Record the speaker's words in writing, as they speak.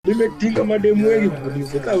Nimetinga mademu wengi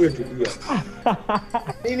producer kama wewe tulia.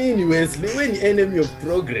 Nini Wesley, wewe ni enemy of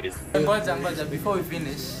progress. Ngoja before we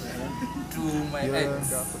finish to my ex.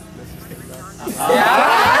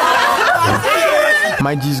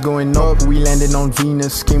 My G's going up, we landed on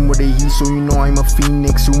Venus. Skin with a heat, so you know I'm a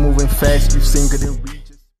phoenix. Who moving fast, you sink of the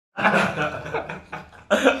reaches.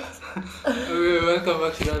 Welcome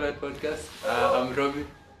back to our podcast. I'm Robbie.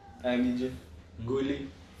 I'm EJ. Goli,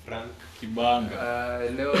 Frank, Kibanga.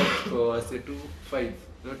 Leo tuko wase 5.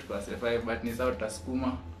 Not tuko wase 5 but ni sawa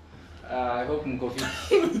tutasukuma. I hope mko fit.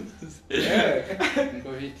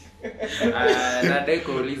 Mko fit. Nadai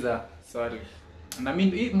kuuliza swali. Na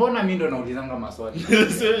mimi mbona mimi ndo naulizanga maswali?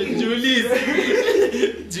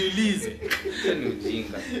 Julize. Ni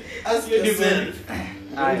ujinga. ask yourself.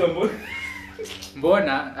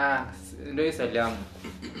 Mbona ndio hiyo swali yangu.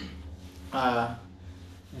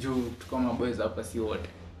 Juu tuko maboys hapa si wote.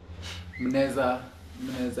 Mnaweza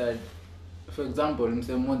for example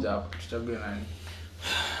msemo mmoja hapo tutague nani?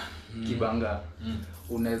 Kibanga.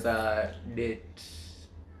 Unaweza date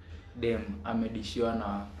dem amedishiwa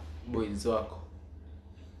na boys wako.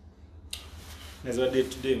 Naweza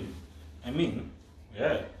date dem. I mean,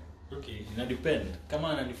 yeah. Okay, ina depend. Kama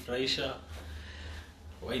ananifurahisha,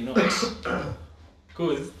 why not?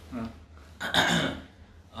 Cause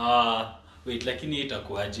wait, lakini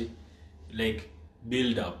itakuaje? Like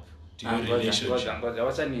build up to your relationship. Ngoja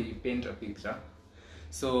wacha ni paint a picture.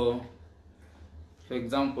 So for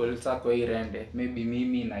example, sako irende, maybe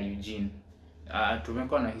mimi na Eugene.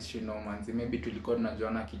 Tumekuwa na history no manzi, maybe tulikuwa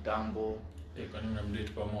tunajuana kitambo. Kwa nini mnamdate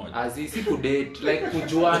pamoja? Azizi ku date like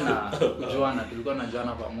kujuana tulikuwa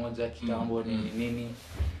tunajuana pamoja kitambo nini.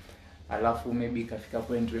 Alafu maybe kafika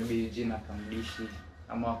point maybe Eugene akamdishi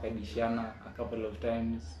ama wakadishiana a couple of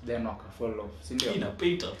times then wakafall off. Si ndio? Ina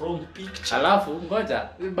paint a wrong picture. Alafu ngoja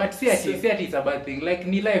but see ati it's a bad thing like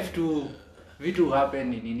ni life tu vitu happen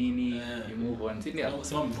nini you move on. Si ndio?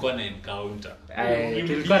 Sema mlikuwa na encounter.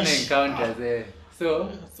 Tulikuwa na encounters so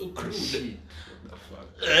crude.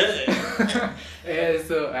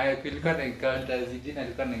 So kulikuwa na encounters, Eugene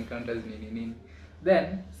alikuwa na encounters nini. Then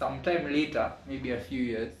sometime later, maybe a few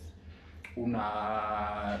years,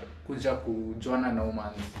 kuja kujoana na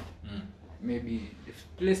humans. Maybe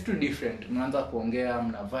place too different. Mnaanza kuongea,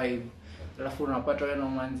 mna vibe. Alafu unapata wewe na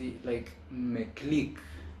humans like click.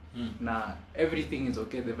 Na everything is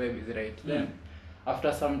okay, the vibe is right. Then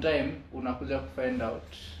after some time unakuja kufind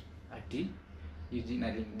out ati Eugene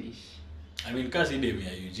alimdish. I mean kasi dem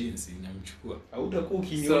ya Eugene sinamchukua. Hautakuwa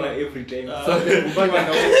ukiniona every time. Mpaka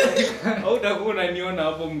na Hautakuwa unaniona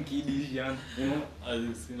hapo mkidishiana.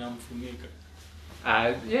 Sinamfunika.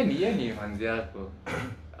 Yani manzi yako.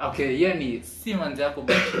 Okay, yani si manzi yako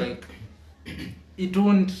but like it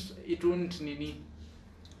won't nini.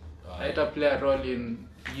 Haita play a role in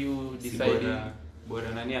you deciding.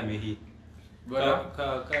 Bora nani amehit? Bora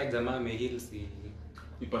Ka jamaa amehit si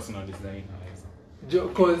personal design.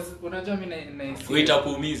 cause unajua mimi na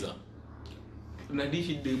Itakuumiza.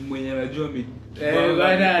 Unadishi dem mwenye anajua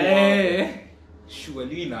bana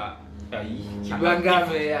surely na Kibanga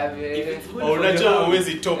Unajua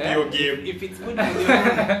huwezi top your game. if it's good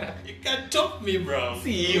You can't top me, bro.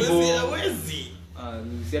 Si hivyo. Huwezi.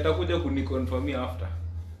 Si atakuja kuniconfirm after.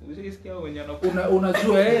 Usisikia wenye anakuwa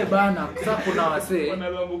unajua bana sasa kuna wasee wana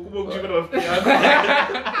lambo kubwa kushika rafiki yako.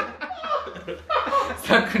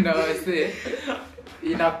 sasa kuna wasee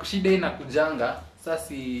shida inakujanga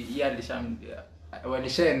sasa yeye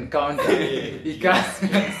walisha encounter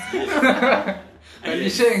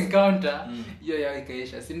walisha encounter hiyo ya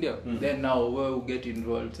ikaisha si ndio then now wewe get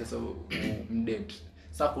involved sasa mdate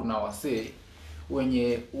sasa kuna wasee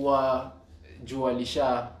wenye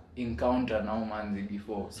walisha encounter na humanzi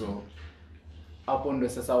before so hapo ndo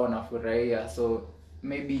sasa wanafurahia so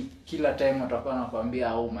maybe kila time watakuwa nakwambia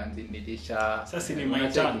au manzi nilisha sasa ni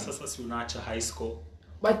my chance sasa si unaacha high school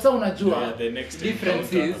but sasa unajua the next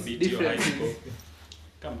differences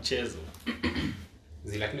kama mchezo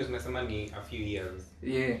lakini tunasema ni a few years.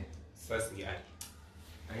 Yeah Sasa yake.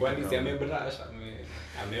 Kwani si amebrush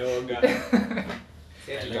ameoga.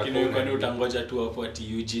 Lakini kwani utangoja tu hapo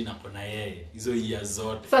ati Eugene hapo na yeye hizo years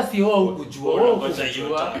zote. Sasa si wao kujua wewe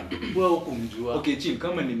hukumjua. Okay chill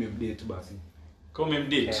kama nimemdate basi. Kama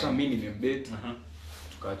umemdate Kama mimi nimemdate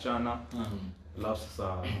tukaachana. Alafu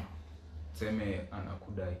sasa seme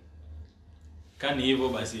anakudai. Kani hivyo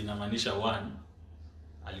basi inamaanisha 1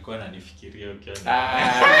 alikuwa ananifikiria ukiwa.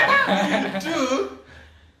 2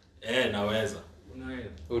 naweza.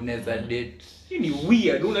 Unaweza date. Hii ni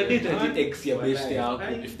weird. Una date ati ex ya best yako.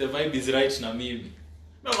 If the vibe is right na mimi.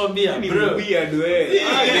 Nakwambia Ni bro. weird wewe.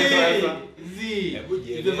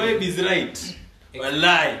 If the vibe is right.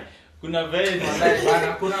 Wallahi. Kuna very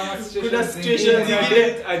bana kuna kuna situations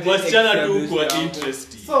zingine wasichana tu kwa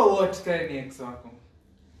interesting. So what kind ex wako?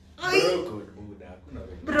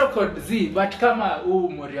 Bro code Z, but kama huu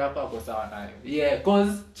mori wako ako sawa nayo. Yeah,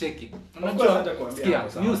 cause check it. Unajua sikia,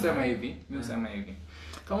 mimi usema hivi.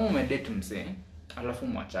 Kama umedate msee, alafu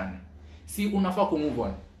mwachane. Si unafaa ku move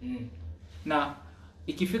on. Na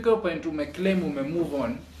ikifika point umeclaim move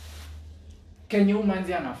on, Kenya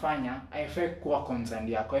umanzi anafanya haifai kuwa concern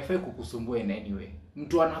yako, haifai kukusumbua in any way.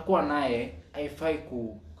 Mtu anakuwa naye haifai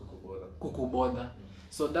kukubother.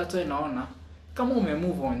 So that's why naona kama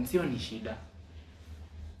move on sio ni shida.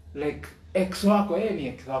 Like ex wako ni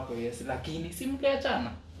ex wako, yes, lakini si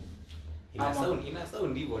mliachana. Ina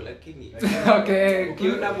sound hivyo lakini okay,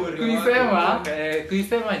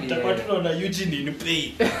 kuisema ni tutakuwa tunaona Eugene in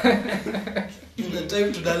pain. the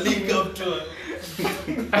time to the link up to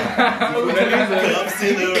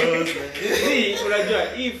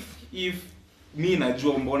unajua if mimi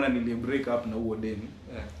najua mbona nili break up na huo dem,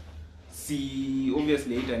 si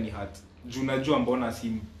obviously haita ni hurt. Juu najua mbona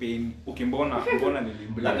simpendi. Okay, mbona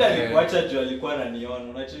nilimblame. Labda alikuacha juu alikuwa ananiona,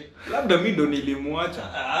 unacheki? Labda mimi ndo nilimwacha.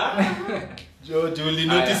 Jojo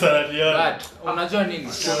ulinotice ananiona. But unajua nini?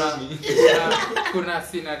 Kuna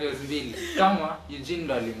scenarios mbili. Kama Eugene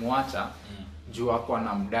ndo alimwacha juu akwa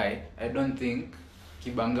na mdai, I don't think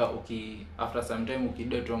kibanga after some time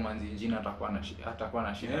ukidate romance Eugene atakuwa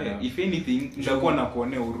na shida. If anything nitakuwa na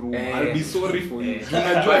kuonea huruma. I'll be sorry for you.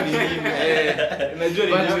 Unajua ni nini? Unajua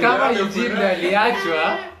ni nini? But kama Eugene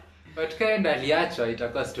aliachwa,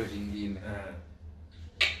 itakuwa story nyingine.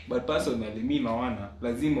 But personally mimi naona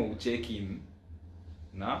lazima ucheck in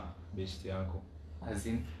na best yako.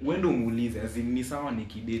 Azin Uende umuulize azin ni sawa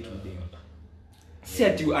nikidate dem. Si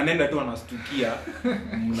ati anaenda tu anastukia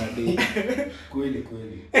mna date. Kweli.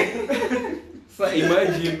 Sasa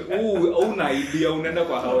imagine una idea unaenda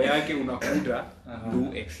kwa hao yake unakuta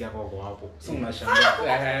ndio ex yako kwa hapo. Sasa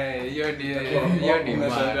unashangaa.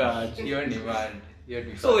 Hiyo ni bad.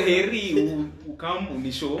 So heri ukam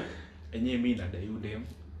unishow enyewe mimi na dai dem.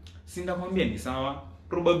 Si ndakwambia ni sawa.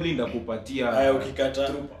 Probably ndakupatia haya ukikata.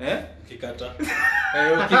 Ukikata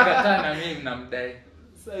na mimi namdai.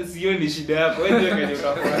 Sasa sio ni shida yako. Wewe ndio kwenye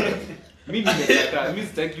utafanya. Mimi nimekataa. Mimi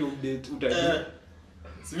sitaki update utaji.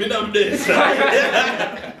 Si mimi na update.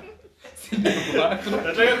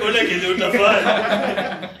 Nataka kuona kile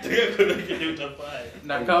utafanya.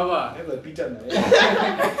 Na kama never pita na wewe.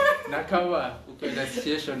 na kama uko in a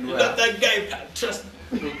situation where that guy trust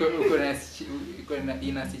uko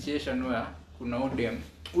in a situation where kuna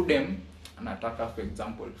udem anataka for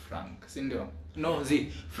example Frank, si ndio? No,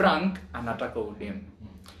 Frank anataka udem.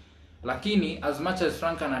 Lakini as much as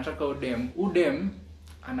Frank anataka udem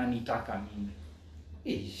ananitaka mimi.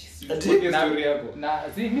 Story yako. Na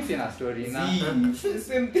mimi sina story na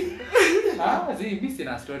same thing. mimi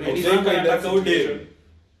sina story. Frank anataka udem.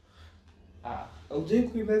 Haujai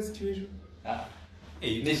kuiva situation?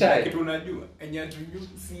 Nisha kitu unajua. Enyanjunyu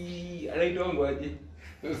si anaitwa wangu aje?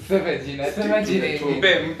 Sema jina. Mpe zile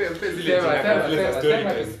jina.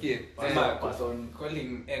 Sema tusikie. Person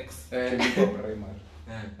calling ex Tulikuwa primary.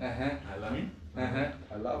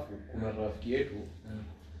 alafu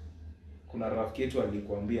kuna rafiki yetu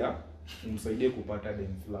alikwambia umsaidie kupata dem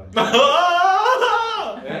fulani.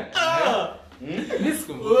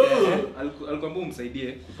 Alikwambia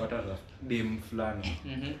umsaidie kupata dem fulani.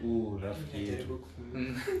 Rafiki yetu.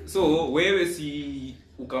 So wewe si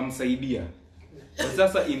ukamsaidia.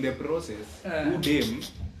 Sasa in the process dem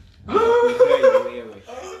wewe.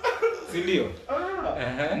 Si ndio?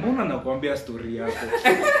 Mbona nakwambia story yako?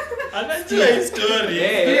 Anajua hii story.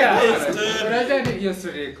 Unajua hiyo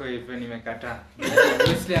story iko hivyo nimekataa.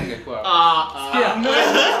 Wesley angekuwa.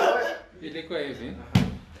 Ilikuwa hivi.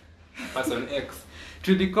 Person X.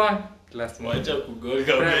 Tulikuwa class moja. Wacha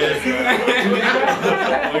kugonga meza.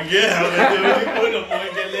 Ongea wewe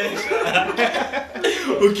unamuongelesha.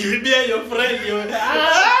 Ukiribia your friend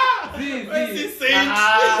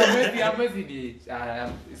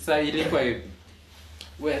Sasa ilikuwa hivi.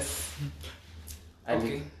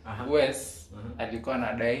 Wes alikuwa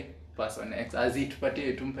anadai person X.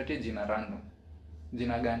 Tumpatie jina random.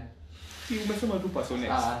 Jina gani? Si umesema tu person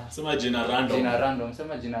X. Sema jina random.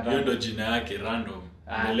 Sema jina random. Hiyo ndo jina yake random.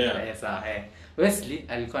 Unaelewa? Sawa. Wesley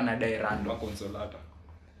alikuwa anadai random. Consolata.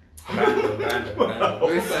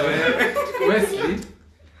 Wesley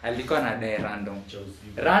alikuwa anadai random.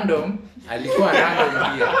 Random alikuwa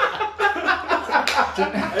random pia.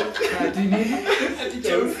 Ati nini? Ati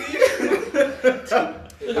Chausiku.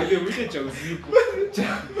 Ndio mwisho Chausiku.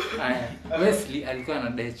 Wesley alikuwa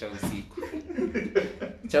anadai Chausiku.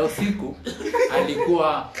 Chausiku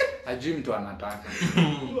ajui mtu anataka.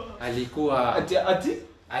 Alikuwa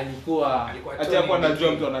ati hapo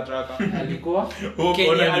anajua mtu anataka. alikuwa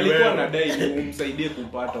Kenya alikuwa anadai umsaidie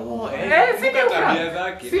kupata huo. si ndio tabia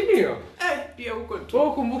zake. si ndio Pia huko tu.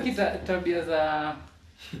 wewe kumbuki tabia za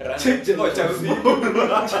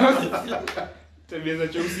Tabia za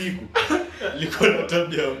Chausiku. Alikuwa na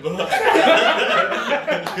tabia mbaya.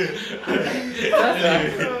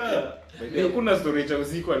 Hakuna story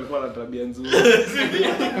Chausiku alikuwa na tabia nzuri.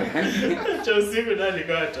 Chausiku ndio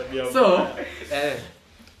alikuwa na tabia mbaya. so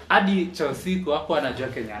hadi Chausiku hapo anajua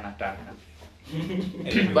Kenya anataka.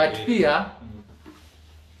 But pia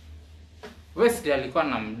West alikuwa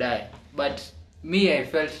anamdai, but me I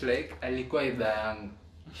felt like alikuwa idha yangu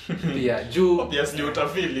pia juu Obviously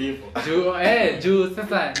utafili hivyo. juu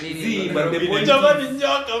sasa nini Jamani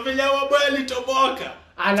nyoka vile wabaya alitoboka.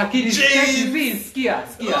 lakini sikia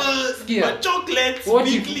Ma chocolates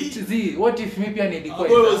weekly. what if me pia nilikuwa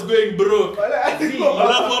Boy was going broke.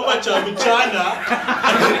 Alafu hapa cha mchana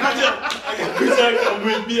akakuja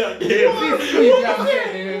akamwibia.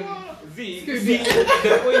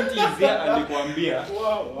 The point is alikwambia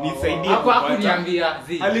nisaidie hapo kupata. kuniambia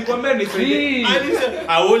Alikwambia nisaidie. Alisema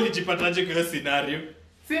awoli jipataje kwa scenario?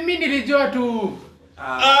 si mimi nilijua tu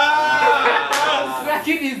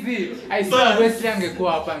lakini I saw Wesley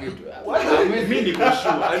angekuwa hapa Mimi niko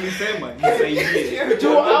sure alisema nisaidie.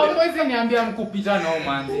 tu au mwezi niambia mkupita na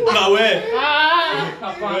umanzi Na we.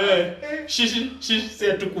 hapana We. Shishi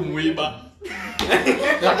si tu kumuiba.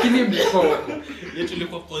 lakini mlikuwa Yetu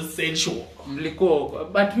ilikuwa consensual.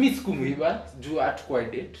 but mimi sikumuiba juu hatakuwa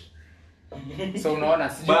date so unaona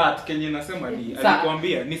sijui But Kenya nasema ni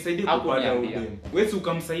alikwambia nisaidie kupata udem. Wewe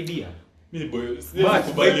ukamsaidia. Mimi boy. But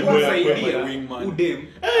Kubali boy kusaidia kwa wingman. udem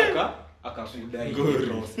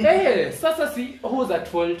akakudai. sasa si who's at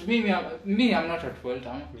fault me I'm not at fault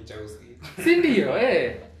Ni Chausi. si ndio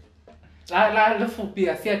alafu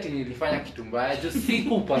pia si ati nilifanya kitu mbaya juu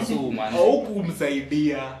sikupasuu man Au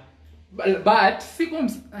kumsaidia. but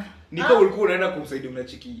Nika ulikuwa unaenda kumsaidia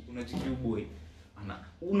unachiki boy.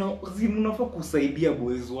 Unafaa kusaidia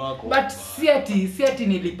boys wako. but si ati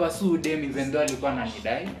nilipasuu dem even though alikuwa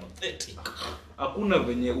ananidai. Hakuna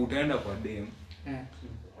venye utaenda kwa dem.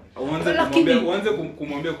 Lakini Uanze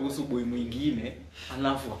kumwambia kuhusu boy mwingine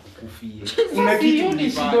alafu akukufie. kuna kitu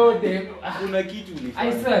ulifanya. Kuna kitu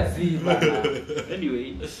ulifanya. Aisa ziba.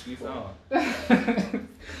 Anyway, ni sawa.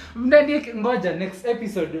 Mndani ngoja next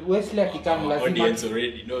episode Wesley akikam lazima Audience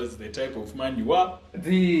already knows the type of man you are.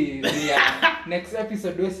 next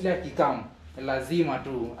episode Wesley akikam lazima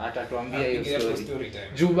tu atatuambia hiyo story. time.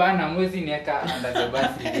 Juu bana mwezi niweka under the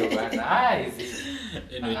bus hiyo bana.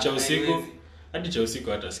 Anyway, Chausiku. Hadi Chausiku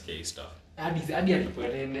hata sikia hii stuff. Hadi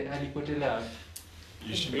alipotelea.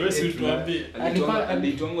 You should always will tuambie.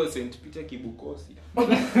 Aliitwangwa St. Peter Kibukosi.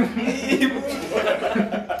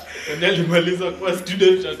 Ndio alimaliza kuwa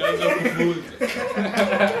student akaanza kufunza.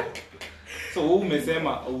 So wewe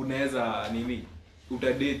umesema unaweza nini?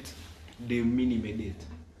 Utadate dem mini medate.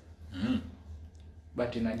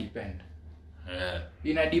 But ina depend. Yeah.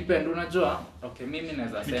 Ina depend unajua? Okay, mimi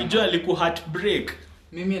naweza sema. Nikijua alikuwa heartbreak.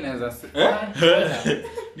 Mimi naweza sema.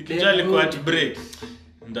 Nikijua alikuwa heartbreak.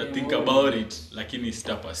 Think about it, lakini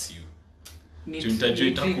sitapursue. Tunajua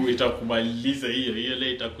itakumaliza hiyo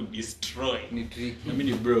ile itakudestroy. Ni tricky. Mimi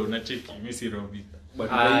ni bro, unacheki, mimi si Robin.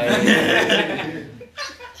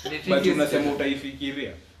 But unasema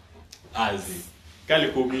utaifikiria. Azi. Kali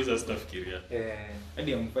kuumiza sitafikiria.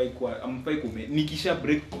 Hadi amfai kume. Nikisha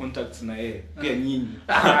break contacts na yeye, pia nyinyi.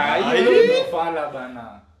 Hiyo ni ufala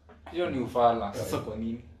bana. Hiyo ni ufala. Sasa kwa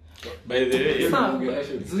nini? By the way,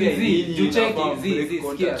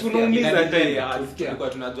 Tulikuwa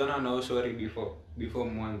tunajuana na Oshori before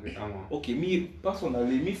mwanzo kama. Okay, me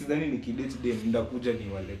personally mimi sidhani nikidate dem ndakuja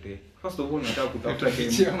niwaletee. First of all nataka kutafuta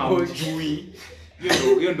dem amjui.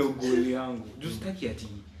 Hiyo ndio goal yangu. Just taki ati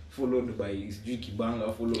followed by sijui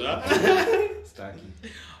kibanga followed. Staki.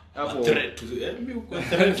 Hapo threat. Mimi uko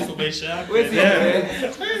threat kwa maisha yako. Wewe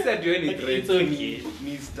sasa ndio ni threat.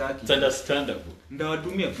 Ni staki. It's understandable.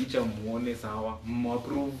 Ndawatumia picha muone sawa,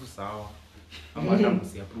 approve sawa. Ama hata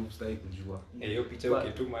msiapprove sitaki kujua. Hiyo picha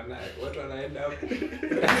ukituma naye watu wanaenda hapo.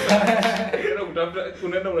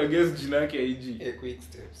 Unaenda una guess jina yake IG. Quick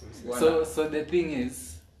steps. So the thing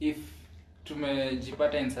is, if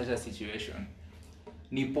tumejipata in such a situation,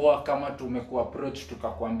 ni poa kama tumekuapproach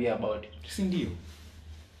tukakwambia about it. Si ndio?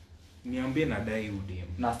 Niambie na dai udem.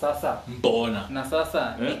 Na sasa Mbona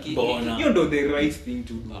mbona hiyo ndio the right thing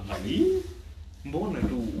to do. Mbona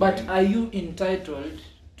tu? But are you entitled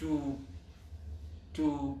to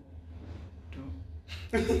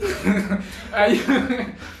are you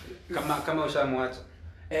Kama ushamwacha.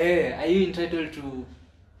 Are you entitled to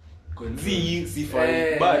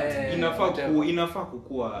sifai but inafaa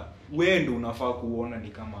kukua wewe ndo unafaa kuona ni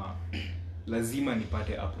kama lazima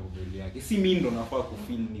nipate approval yake. Si mimi ndo nafaa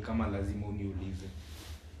kufeel ni kama lazima uniulize.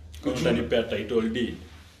 Kwa utanipea title deed.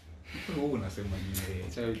 Unasema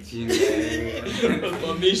nini? cha ujinga?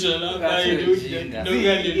 Permission hapa ndio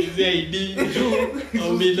niulizia ID.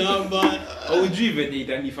 Ombi namba. Haujui venye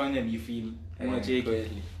itanifanya ni feel. Unacheki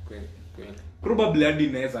Kweli. probably hadi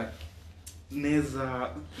neza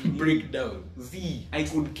Breakdown. I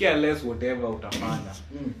could care less whatever utafanya.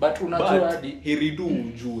 But unajua hadi heri tu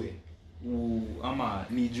ujue ama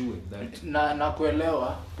nijue that na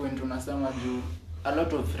kuelewa point unasema juu a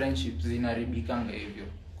lot of friendships zinaribikanga hivyo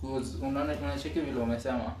because unacheki vile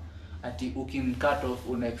umesema ati ukimcut off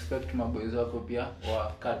una expect maboys wako pia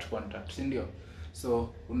wa cut contact, si ndio?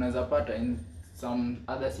 So unaweza pata in some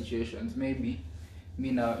other situations maybe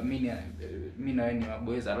mimi na wewe ni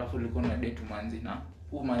maboys alafu ulikuwa na date manzi na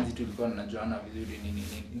huyu manzi tulikuwa tunajuana vizuri nini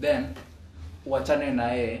then uachane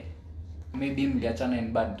na yeye, maybe mliachana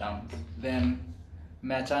in bad terms, then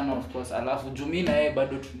meachana of course, alafu juu mimi na yeye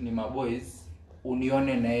bado ni maboys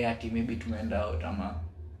unione na yeye ati maybe tumeenda out ama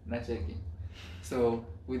nacheki. So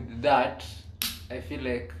with that I feel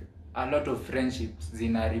like a lot of friendships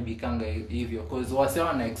zinaribikanga hivyo because wase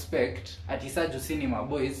wana expect ati sasa si ni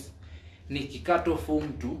maboys nikicut off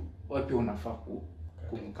mtu wapi unafaa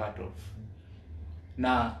kumcut off,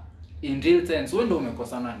 na in real sense wewe ndio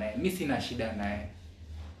umekosana naye, mimi sina shida naye.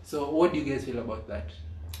 So what do you guys feel about that?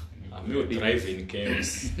 I'm not drive in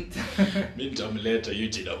chaos. Mimi nitamleta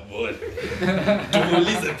Eugene Abon.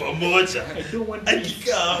 Tumuulize pamoja. I don't want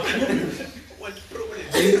Akikaa. What problem?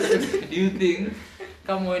 Do you think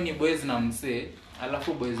kama wewe ni boys na msee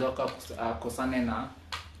alafu boys wako akosane na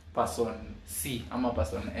person C ama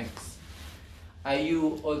person X, are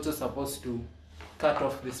you also supposed to cut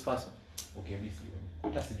off this person? Okay,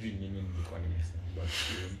 hata sijui nini nilikuwa nimesema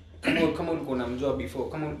but kama ulikuwa unamjua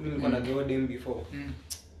before, kama mimi nilikuwa najua dem before.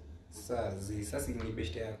 Sasa ni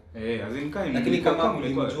best yako. azinkai Lakini kama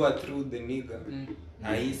ulimjua through the nigga,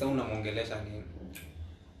 hii sasa unamuongelesha nini?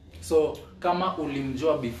 So kama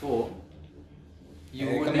ulimjua before you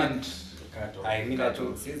wouldn't cut off. I mean that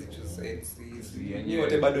says it just ni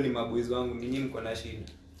wote bado ni maboys wangu, ninyi mko na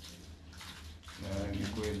shida. Ni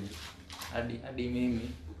kweli. hadi mimi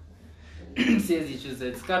siwezi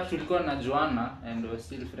choose cut, tulikuwa na Joanna and we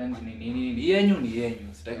still friends nini yenyu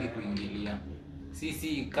sitaki kuingilia.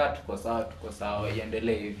 Sisi cut tuko sawa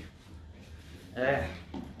iendelee hivi.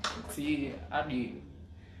 Si hadi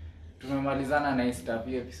tumemalizana na stuff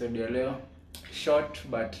hii episode ya leo, short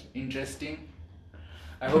but interesting.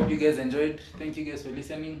 I hope you guys enjoyed. Thank you guys for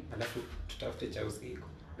listening. Alafu tutafute Chausiku.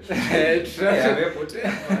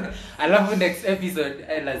 Alafu next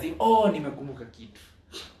episode lazima nimekumbuka kitu.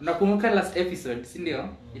 Unakumbuka last episode, si ndio?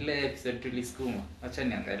 Ile episode tulisukuma. Acha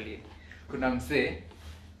niangalie.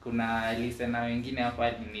 Kuna listener wengine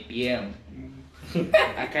hapa ni DM.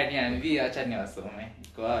 Akaniambia acha niwasome.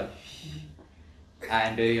 Iko wapi?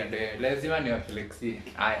 Ndio. Lazima niwaflexie.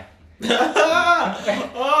 Haya.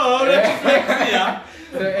 Unatuflexia?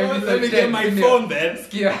 So Let me get my phone then.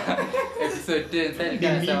 Sikia. Episode 10 sasa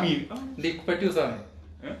nikupatie usome.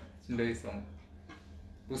 Ndio isome.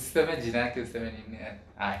 Usiseme jina yake, useme nini.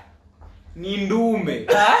 Haya. Ni ndume.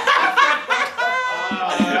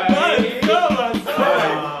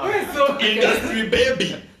 Industry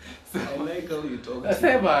baby. I like how you talk.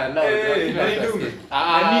 Sema loud.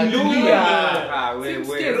 Ni ndume.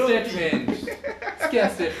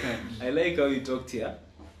 Statement. I like how you talked here.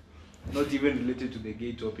 Not even related to the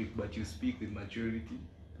gay topic, but you speak with maturity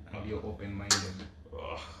and you're open-minded.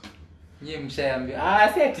 Nyie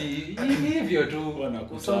mshaambia seti hivyo tu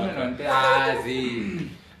usome na nipe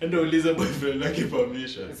Ndio uliza boyfriend wake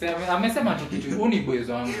permission. Sema amesema tu kitu uni boys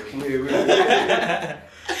wangu.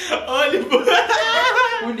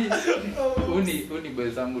 Uni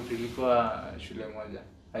boys wangu tulikuwa shule moja,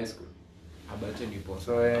 high school. Abacha ni poa.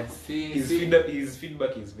 So his feedback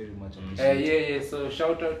is very much appreciated. So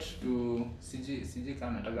shout out to CG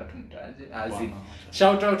kama nataka tumtaje.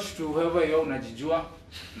 Shout out to whoever you unajijua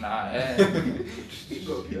na big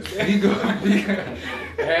up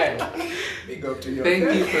to you. Thank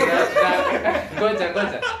you for that. Ngoja.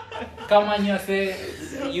 Kama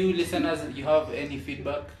you listeners you have any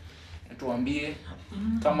feedback, tuambie.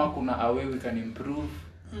 Kama kuna a way we can improve.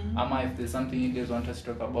 Ama if there's something you guys want us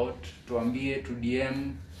to talk about, tuambie, to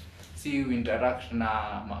DM, see you interact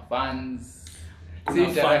na ma fans. See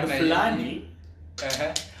interact na fulani.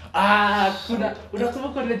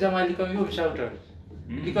 Unakumbuka ile jamaa alikwambia shout out.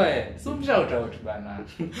 Ilikuwa so shout out bana.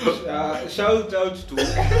 Shout out to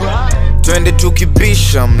twende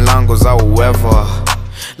tukibisha mlango za uwever,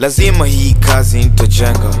 lazima hii kazi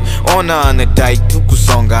nitajenga. Ona anadai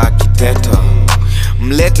tukusonga akiteta,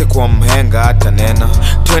 mlete kwa mhenga atanena,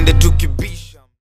 twende tukibisha